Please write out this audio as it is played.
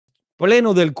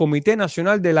Pleno del Comité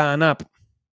Nacional de la ANAP.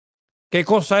 ¿Qué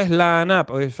cosa es la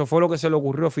ANAP? Eso fue lo que se le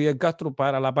ocurrió a Fidel Castro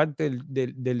para la parte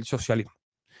del socialismo.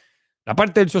 La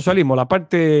parte del socialismo, la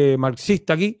parte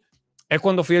marxista aquí, es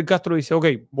cuando Fidel Castro dice, ok,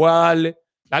 voy a darle,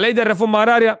 la ley de reforma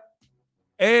agraria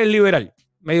es liberal,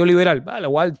 medio liberal, le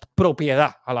voy a dar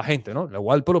propiedad a la gente, ¿no? Le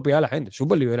voy a dar propiedad a la gente,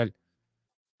 súper liberal.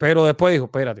 Pero después dijo,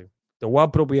 espérate, te voy a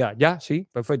dar propiedad. Ya, sí,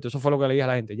 perfecto, eso fue lo que le dije a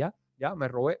la gente. Ya, me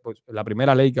robé, pues la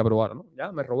primera ley que aprobaron, ¿no?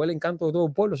 Ya, me robé el encanto de todo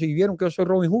el pueblo. Si vieron que yo soy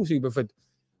Robin Hood, sí, perfecto.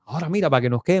 Ahora mira, para que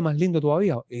nos quede más lindo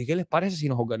todavía, ¿y qué les parece si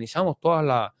nos organizamos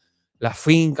todas las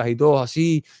fincas y todo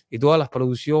así, y todas las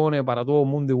producciones para todo el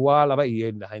mundo igual?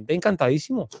 Y la gente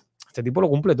encantadísimo. Este tipo lo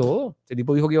cumple todo. Este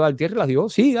tipo dijo que iba al tierra y las dio.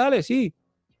 Sí, dale, sí.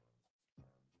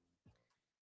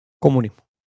 Comunismo,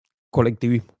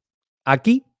 colectivismo.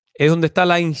 Aquí es donde está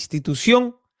la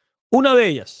institución, una de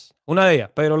ellas,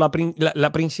 pero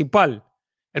la principal,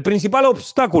 el principal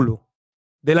obstáculo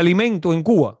del alimento en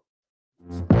Cuba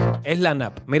es la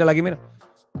ANAP. Mírala aquí, mira.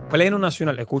 Pleno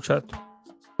Nacional, escucha esto.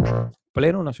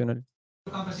 Pleno Nacional.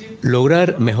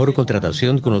 Lograr mejor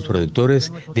contratación con los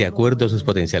productores de acuerdo a sus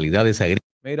potencialidades agrícolas.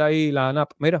 Mira ahí la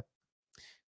ANAP, mira.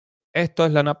 Esto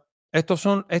es la ANAP. Esta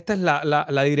es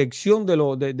la dirección de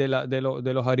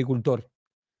los agricultores.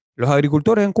 Los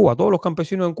agricultores en Cuba, todos los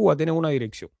campesinos en Cuba tienen una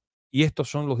dirección. Y estos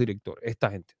son los directores, esta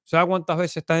gente. ¿Sabe cuántas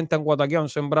veces esta gente han guataqueado, han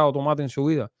sembrado tomate en su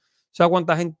vida? ¿Sabe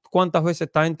cuántas veces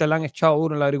esta gente le han echado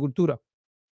duro en la agricultura?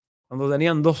 Cuando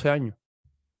tenían 12 años,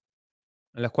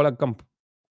 en la escuela del campo.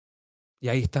 Y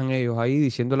ahí están ellos, ahí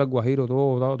diciéndole al guajiro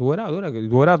todo. Tú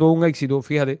eras todo un éxito,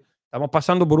 fíjate. Estamos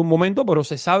pasando por un momento, pero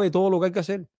se sabe todo lo que hay que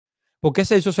hacer. Porque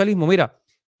ese es el socialismo. Mira,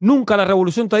 nunca la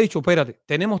revolución te ha dicho, espérate,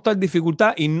 tenemos tal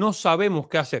dificultad y no sabemos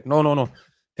qué hacer. No, no, no.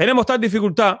 Tenemos tal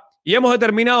dificultad y hemos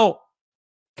determinado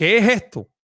que es esto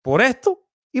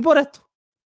y por esto.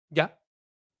 Ya.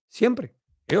 Siempre.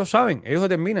 Ellos saben, ellos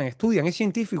determinan, estudian, es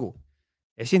científico.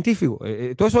 Es científico.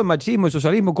 Todo eso es marxismo, el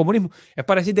socialismo, el comunismo. Es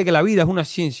para decirte que la vida es una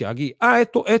ciencia aquí.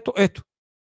 Esto.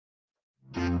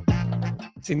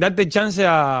 Sin darte chance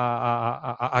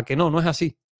a que no es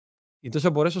así. Y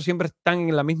entonces por eso siempre están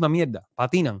en la misma mierda,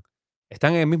 patinan,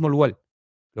 están en el mismo lugar,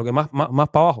 lo que más para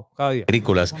abajo cada día.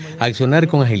 Agrícolas, accionar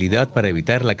con agilidad para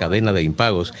evitar la cadena de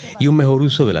impagos y un mejor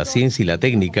uso de la ciencia y la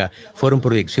técnica fueron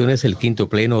proyecciones del quinto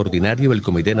pleno ordinario del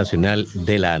Comité Nacional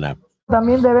de la ANAP.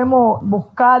 También debemos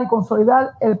buscar y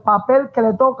consolidar el papel que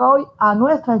le toca hoy a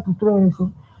nuestras estructuras de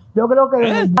decisión. Yo creo que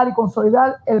debemos buscar y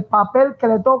consolidar el papel que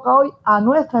le toca hoy a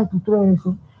nuestras estructuras de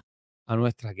decisión. ¿A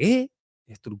nuestra qué?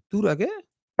 ¿Estructura qué?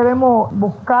 Debemos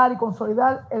buscar y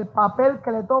consolidar el papel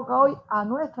que le toca hoy a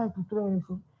nuestras estructuras de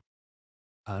decisión.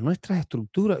 A nuestras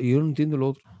estructuras, y yo no entiendo lo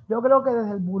otro. Yo creo que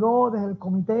desde el buró, desde el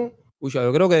comité. Escucha,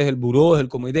 yo creo que desde el buró, desde el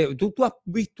comité. ¿Tú has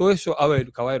visto eso? A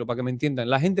ver, caballero, para que me entiendan.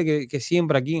 La gente que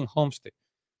siembra aquí en Homestead,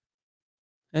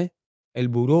 el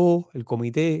buró, el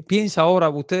comité. Piensa ahora,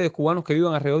 ustedes cubanos que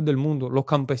vivan alrededor del mundo, los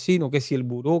campesinos, que si el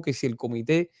buró, que si el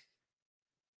comité.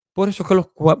 Por eso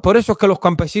es que los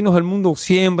campesinos del mundo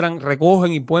siembran,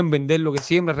 recogen y pueden vender lo que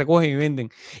siembran, recogen y venden.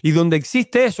 Y donde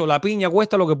existe eso, la piña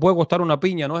cuesta lo que puede costar una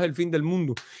piña, no es el fin del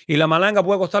mundo. Y la malanga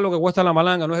puede costar lo que cuesta la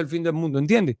malanga, no es el fin del mundo,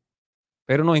 ¿entiendes?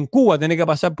 Pero no, en Cuba tiene que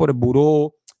pasar por el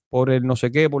buró, por el no sé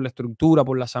qué, por la estructura,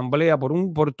 por la asamblea,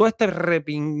 por todo este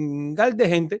repingal de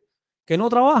gente que no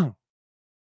trabajan.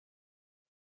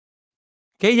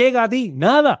 ¿Qué llega a ti?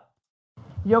 Nada.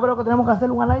 Yo creo que tenemos que hacer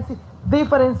un análisis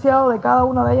diferenciado de cada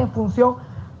una de ellas en función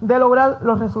de lograr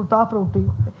los resultados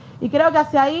productivos. Y creo que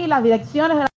hacia ahí las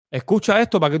direcciones... Escucha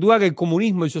esto para que tú veas que el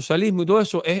comunismo, el socialismo y todo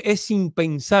eso es sin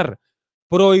pensar.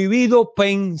 Prohibido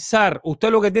pensar. Usted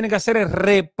lo que tiene que hacer es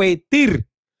repetir.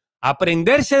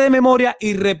 Aprenderse de memoria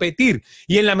y repetir.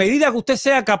 Y en la medida que usted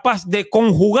sea capaz de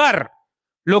conjugar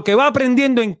lo que va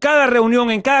aprendiendo en cada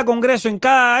reunión, en cada congreso, en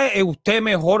cada... usted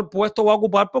mejor puesto va a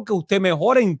ocupar porque usted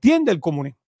mejor entiende el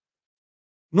comunismo.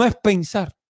 No es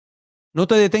pensar. No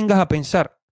te detengas a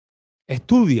pensar.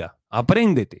 Estudia,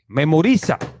 apréndete,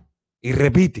 memoriza y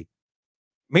repite.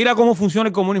 Mira cómo funciona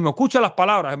el comunismo. Escucha las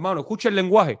palabras, hermano. Escucha el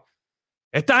lenguaje.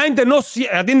 Esta gente no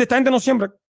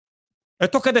siembra.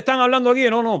 Estos que te están hablando aquí,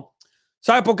 no.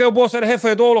 ¿Sabes por qué yo puedo ser jefe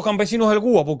de todos los campesinos del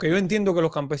Cuba? Porque yo entiendo que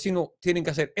los campesinos tienen que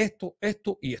hacer esto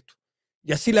y esto.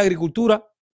 Y así la agricultura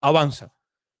avanza.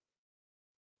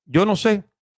 Yo no sé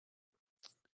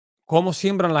cómo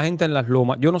siembran la gente en las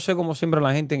lomas. Yo no sé cómo siembran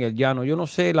la gente en el llano. Yo no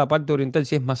sé la parte oriental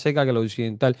si es más seca que la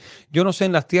occidental. Yo no sé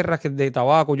en las tierras de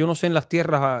tabaco. Yo no sé en las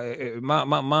tierras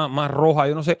más rojas.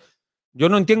 Yo no sé. Yo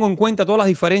no tengo en cuenta todas las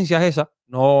diferencias esas.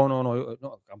 No,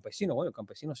 campesino, bueno, el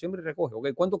campesino siempre recoge.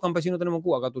 Okay, ¿cuántos campesinos tenemos en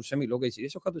Cuba? 14.000. Ok, si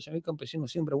esos 14.000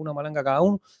 campesinos siempre una malanga cada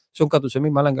uno, son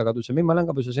 14.000 malangas. 14.000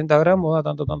 malangas por 60 gramos da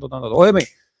tanto. Óyeme,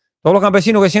 todos los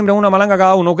campesinos que siembran una malanga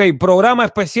cada uno. Ok, programa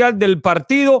especial del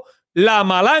partido La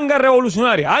Malanga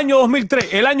Revolucionaria, año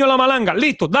 2003, el año de la malanga.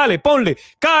 Listo, dale, ponle.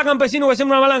 Cada campesino que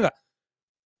siembra una malanga.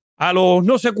 A los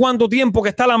no sé cuánto tiempo que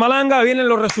está la malanga, vienen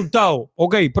los resultados.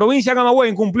 Ok, provincia de Camagüey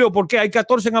incumplió. ¿Por qué? Hay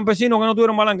 14 campesinos que no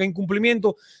tuvieron malanga.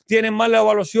 Incumplimiento, tienen mala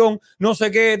evaluación, no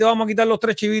sé qué, te vamos a quitar los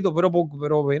 3 chivitos.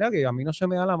 Pero verá que a mí no se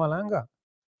me da la malanga.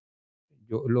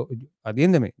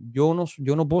 Atiéndeme, yo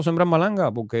no puedo sembrar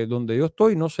malanga porque donde yo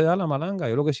estoy no se da la malanga.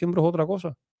 Yo lo que siembro es otra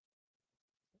cosa.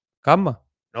 Calma.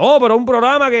 No, pero un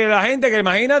programa que la gente, que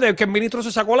imagínate que el ministro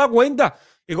se sacó la cuenta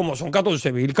y como son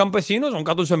 14.000 campesinos, son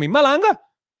 14.000 malangas.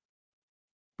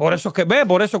 Por eso es que,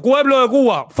 por eso, pueblo de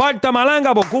Cuba, falta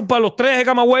malanga por culpa de los 3 de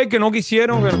Camagüey que no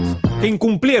quisieron, que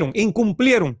incumplieron.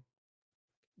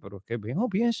 Pero es que viejo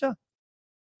piensa.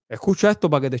 Escucha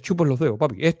esto para que te chupes los dedos,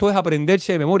 papi. Esto es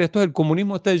aprenderse de memoria, esto es el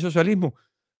comunismo, este es el socialismo.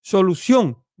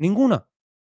 Solución, ninguna.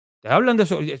 Te hablan de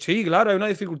eso. Sí, claro, hay una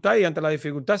dificultad y ante la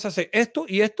dificultad se hace esto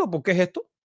y esto. ¿Por qué es esto?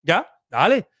 Ya,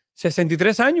 dale.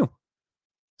 63 años.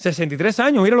 63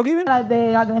 años, mira lo que viene.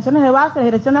 De organizaciones de base, de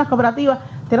dirección de las cooperativas,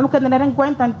 tenemos que tener en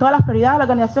cuenta en todas las prioridades de la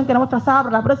organización que hemos trazado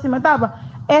para la próxima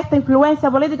etapa, esta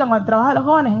influencia política con el trabajo de los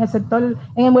jóvenes en el sector,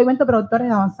 en el movimiento de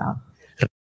productores avanzados.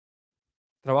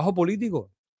 Trabajo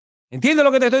político. ¿Entiendes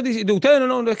lo que te estoy diciendo? Ustedes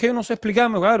es que yo no sé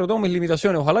explicarme, claro, tengo mis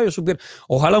limitaciones. Ojalá yo supiera.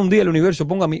 Ojalá un día el universo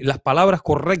ponga las palabras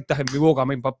correctas en mi boca.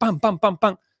 Pam.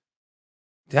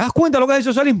 ¿Te das cuenta de lo que es el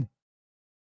socialismo?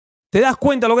 ¿Te das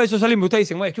cuenta de lo que es el socialismo? Ustedes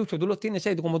dicen, oye, Chucho, tú los tienes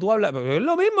ahí, como tú hablas. Pero es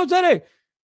lo mismo, ¿sabes?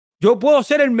 Yo puedo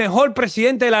ser el mejor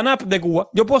presidente de la ANAP de Cuba.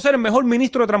 Yo puedo ser el mejor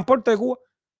ministro de transporte de Cuba.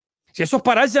 Si eso es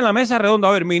pararse en la mesa redonda.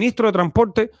 A ver, ministro de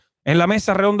transporte en la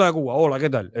mesa redonda de Cuba. Hola, ¿qué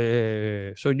tal?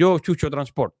 Soy yo, Chucho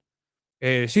Transport.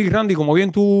 Sí, Randy, como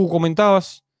bien tú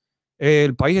comentabas,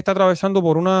 el país está atravesando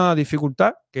por una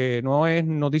dificultad que no es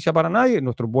noticia para nadie.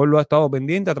 Nuestro pueblo ha estado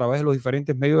pendiente a través de los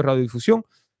diferentes medios de radiodifusión.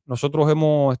 Nosotros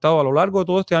hemos estado a lo largo de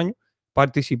todo este año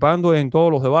participando en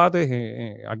todos los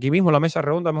debates. Aquí mismo en la mesa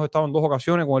redonda hemos estado en 2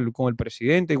 ocasiones con el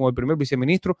presidente y con el primer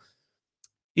viceministro.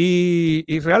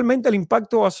 Y realmente el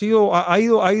impacto ha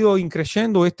ido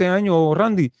increciendo este año,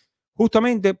 Randy,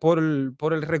 justamente por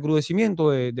el recrudecimiento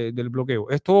del bloqueo.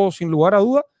 Esto, sin lugar a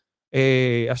duda,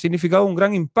 ha significado un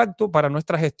gran impacto para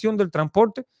nuestra gestión del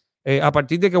transporte, a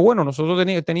partir de que, bueno, nosotros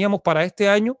teníamos para este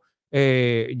año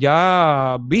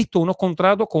ya visto unos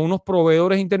contratos con unos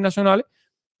proveedores internacionales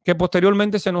que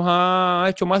posteriormente se nos ha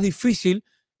hecho más difícil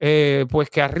pues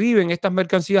que arriben estas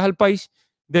mercancías al país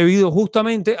debido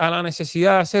justamente a la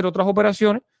necesidad de hacer otras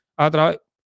operaciones a través.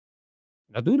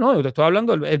 No, yo te estoy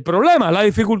hablando del problema, la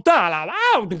dificultad,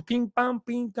 pim, pam,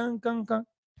 pim, can.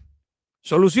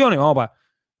 Soluciones, vamos para.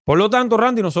 Por lo tanto,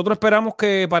 Randy, nosotros esperamos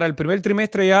que para el primer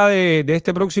trimestre ya de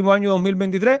este próximo año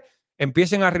 2023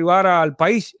 empiecen a arribar al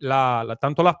país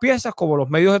tanto las piezas como los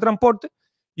medios de transporte,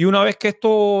 y una vez que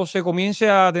esto se comience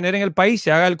a tener en el país,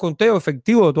 se haga el conteo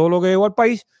efectivo de todo lo que llegó al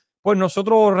país, pues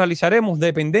nosotros realizaremos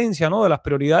dependencia, ¿no?, de las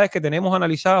prioridades que tenemos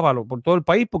analizadas por todo el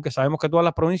país, porque sabemos que todas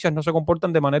las provincias no se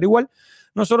comportan de manera igual.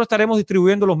 Nosotros estaremos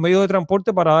distribuyendo los medios de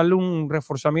transporte para darle un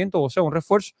reforzamiento, o sea, un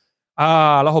refuerzo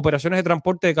a las operaciones de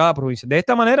transporte de cada provincia. De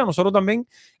esta manera, nosotros también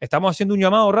estamos haciendo un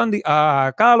llamado, Randy,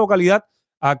 a cada localidad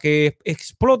a que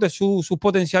explote sus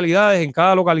potencialidades en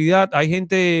cada localidad. Hay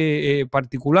gente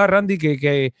particular, Randy,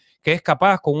 que es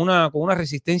capaz con una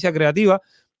resistencia creativa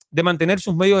de mantener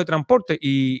sus medios de transporte,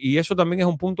 y eso también es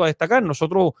un punto a destacar.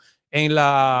 Nosotros en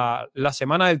la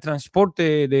semana del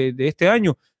transporte de este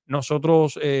año,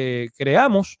 nosotros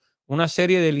creamos una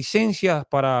serie de licencias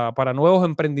para nuevos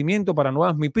emprendimientos, para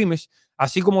nuevas MIPYMES,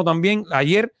 así como también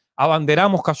ayer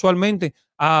abanderamos casualmente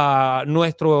a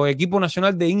nuestro equipo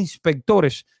nacional de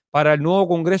inspectores para el nuevo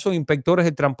Congreso de Inspectores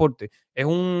del Transporte. Es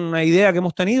una idea que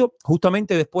hemos tenido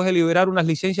justamente después de liberar unas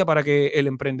licencias para que el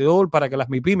emprendedor, para que las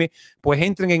MIPYMES pues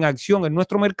entren en acción en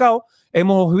nuestro mercado. Nos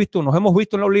hemos visto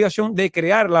en la obligación de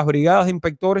crear las brigadas de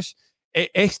inspectores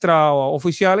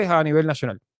extraoficiales a nivel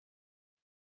nacional.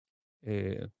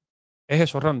 Es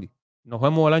eso, Randy. Nos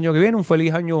vemos el año que viene. Un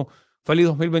feliz año, feliz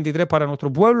 2023 para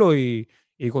nuestro pueblo, y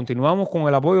continuamos con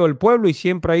el apoyo del pueblo y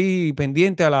siempre ahí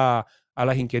pendiente a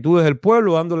las inquietudes del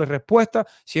pueblo, dándole respuesta,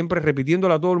 siempre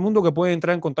repitiéndole a todo el mundo que puede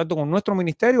entrar en contacto con nuestro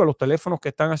ministerio, a los teléfonos que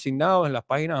están asignados en las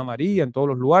páginas amarillas, en todos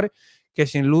los lugares, que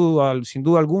sin duda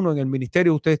alguno en el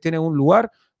ministerio ustedes tienen un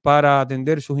lugar para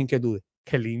atender sus inquietudes.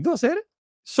 Qué lindo hacer.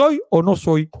 ¿Soy o no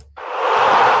soy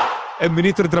el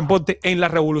ministro de Transporte en la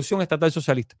Revolución Estatal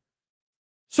Socialista?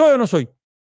 ¿Soy o no soy?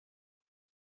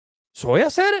 Soy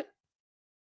HACERSE.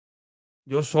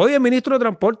 Yo soy el ministro de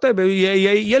Transporte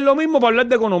y es lo mismo para hablar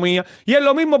de economía, y es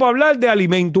lo mismo para hablar de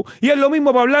alimentos, y es lo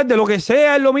mismo para hablar de lo que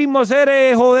sea, es lo mismo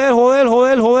hacer joder,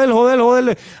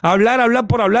 hablar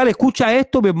por hablar. Escucha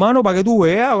esto, mi hermano, para que tú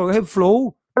veas, es el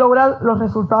flow. Lograr los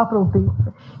resultados productivos.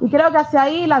 Y creo que hacia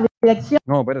ahí la dirección...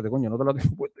 No, espérate, coño, no te lo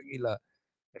tengo puesto aquí.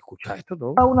 Escucha esto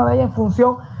todo. Cada una de ellas en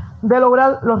función de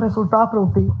lograr los resultados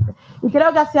productivos. Y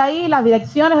creo que hacia ahí las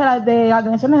direcciones de las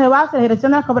organizaciones de base, las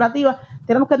direcciones de las cooperativas,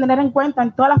 tenemos que tener en cuenta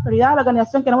en todas las prioridades de la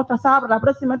organización que hemos trazado para la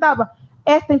próxima etapa,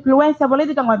 esta influencia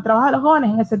política con el trabajo de los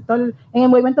jóvenes en el sector, en el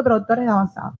movimiento de productores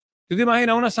avanzados. ¿Tú te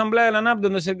imaginas una asamblea de la ANAP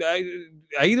donde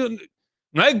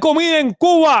no hay comida en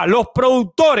Cuba? Los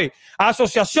productores,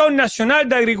 Asociación Nacional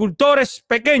de Agricultores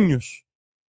Pequeños.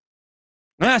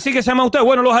 ¿No es así que se llama usted?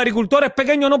 Bueno, los agricultores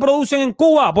pequeños no producen en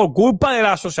Cuba por culpa de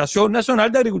la Asociación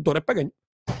Nacional de Agricultores Pequeños.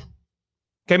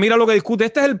 Que mira lo que discute.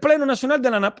 Este es el Pleno Nacional de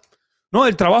la ANAP. No,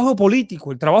 el trabajo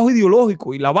político, el trabajo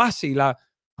ideológico y la base y la...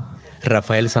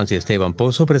 Rafael Sánchez Esteban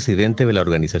Pozo, presidente de la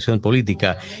organización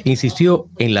política, insistió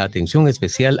en la atención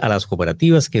especial a las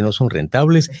cooperativas que no son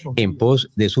rentables en pos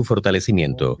de su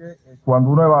fortalecimiento.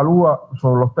 Cuando uno evalúa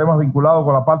sobre los temas vinculados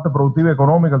con la parte productiva y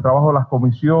económica, el trabajo de las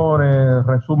comisiones,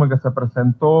 resumen que se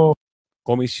presentó.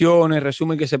 Comisiones,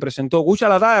 resumen que se presentó. Escucha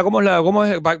la talla,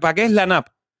 ¿para qué es la ANAP?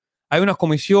 Hay unas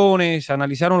comisiones, se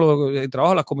analizaron el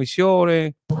trabajo de las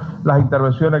comisiones. Las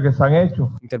intervenciones que se han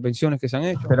hecho. Intervenciones que se han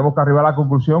hecho. Tenemos que arribar a la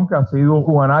conclusión que ha sido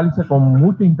un análisis con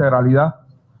mucha integralidad,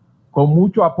 con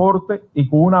mucho aporte y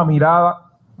con una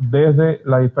mirada desde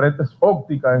las diferentes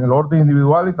ópticas en el orden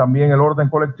individual y también en el orden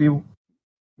colectivo.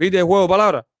 ¿Viste el juego de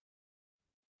palabras?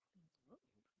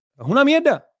 Es una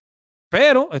mierda.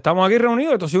 Pero estamos aquí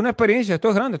reunidos, esto ha sido una experiencia, esto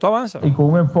es grande, esto avanza. Y con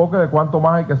un enfoque de cuánto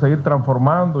más hay que seguir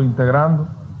transformando, integrando.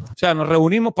 O sea, nos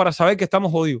reunimos para saber que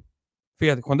estamos jodidos.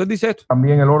 Fíjate, cuando él dice esto.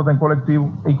 También el orden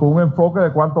colectivo y con un enfoque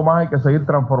de cuánto más hay que seguir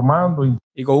transformando.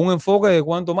 Y con un enfoque de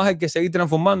cuánto más hay que seguir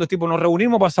transformando. Es tipo, nos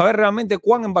reunimos para saber realmente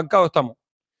cuán embarcados estamos.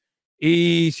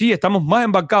 Y sí, estamos más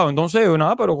embarcados. Entonces,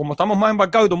 nada, pero como estamos más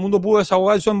embarcados y todo el mundo pudo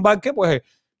desahogar su embarque, pues,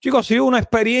 chicos, ha sido una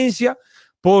experiencia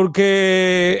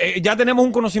porque ya tenemos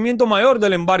un conocimiento mayor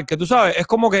del embarque. Tú sabes, es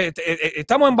como que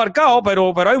estamos embarcados,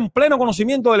 pero hay un pleno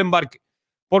conocimiento del embarque.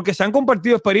 Porque se han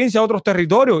compartido experiencias a otros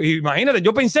territorios. Y imagínate,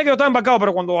 yo pensé que yo estaba embarcado,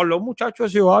 pero cuando habló un muchacho de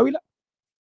Ciudad Ávila.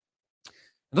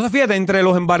 Entonces, fíjate, entre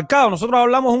los embarcados, nosotros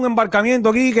hablamos de un embarcamiento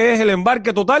aquí que es el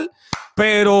embarque total,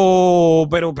 pero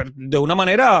de una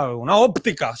manera, una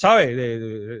óptica, ¿sabes?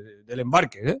 Del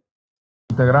embarque.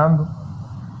 Integrando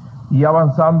y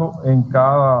avanzando en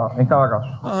cada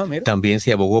caso. También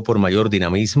se abogó por mayor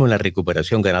dinamismo en la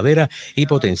recuperación ganadera y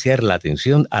potenciar la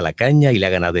atención a la caña y la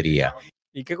ganadería.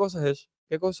 ¿Y qué cosa es eso?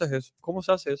 ¿Qué cosa es eso? ¿Cómo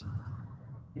se hace eso?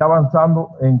 Y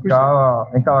avanzando en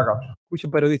cada caso. Escucha,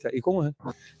 periodista, ¿y cómo es?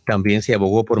 También se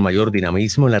abogó por mayor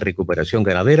dinamismo en la recuperación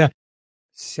ganadera.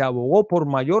 Se abogó por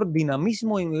mayor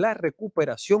dinamismo en la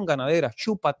recuperación ganadera.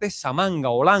 Chúpate esa manga,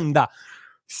 Holanda.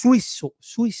 Suiza,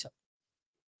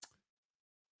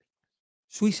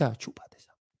 chúpate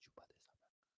esa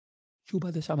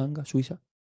manga, Suiza.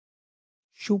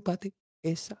 Chúpate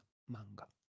esa manga.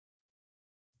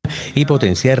 Y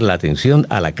potenciar la atención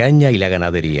a la caña y la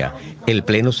ganadería. El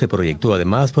Pleno se proyectó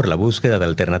además por la búsqueda de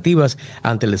alternativas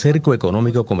ante el cerco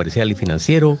económico, comercial y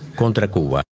financiero contra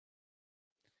Cuba.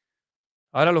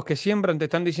 Ahora los que siembran te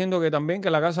están diciendo que también que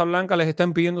la Casa Blanca les está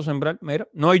impidiendo sembrar. Mira,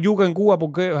 no hay yuca en Cuba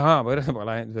porque... Ajá, para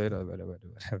la gente.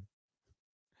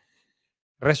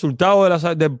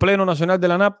 Resultado del Pleno Nacional de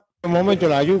la ANAP. En el momento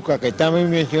la yuca que está bien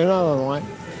mencionada no hay.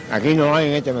 Aquí no hay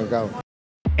en este mercado.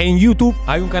 En YouTube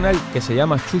hay un canal que se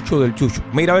llama Chucho del Chucho.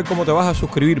 Mira a ver cómo te vas a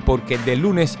suscribir porque de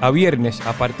lunes a viernes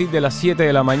a partir de las 7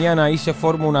 de la mañana ahí se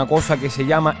forma una cosa que se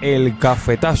llama el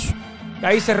Cafetazo.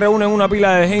 Ahí se reúnen una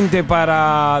pila de gente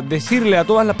para decirle a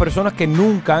todas las personas que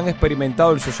nunca han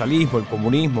experimentado el socialismo, el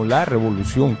comunismo, la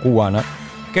revolución cubana,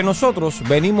 que nosotros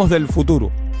venimos del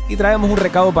futuro y traemos un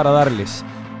recado para darles.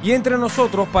 Y entre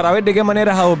nosotros para ver de qué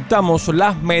maneras adoptamos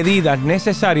las medidas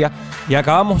necesarias y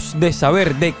acabamos de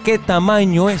saber de qué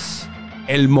tamaño es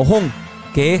el mojón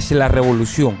que es la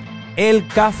revolución, el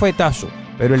Cafetazo.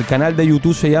 Pero el canal de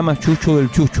YouTube se llama Chucho del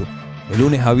Chucho. De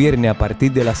lunes a viernes a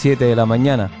partir de las 7 de la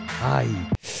mañana. Ay,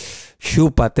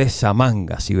 chúpate esa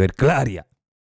manga, ciberclaria.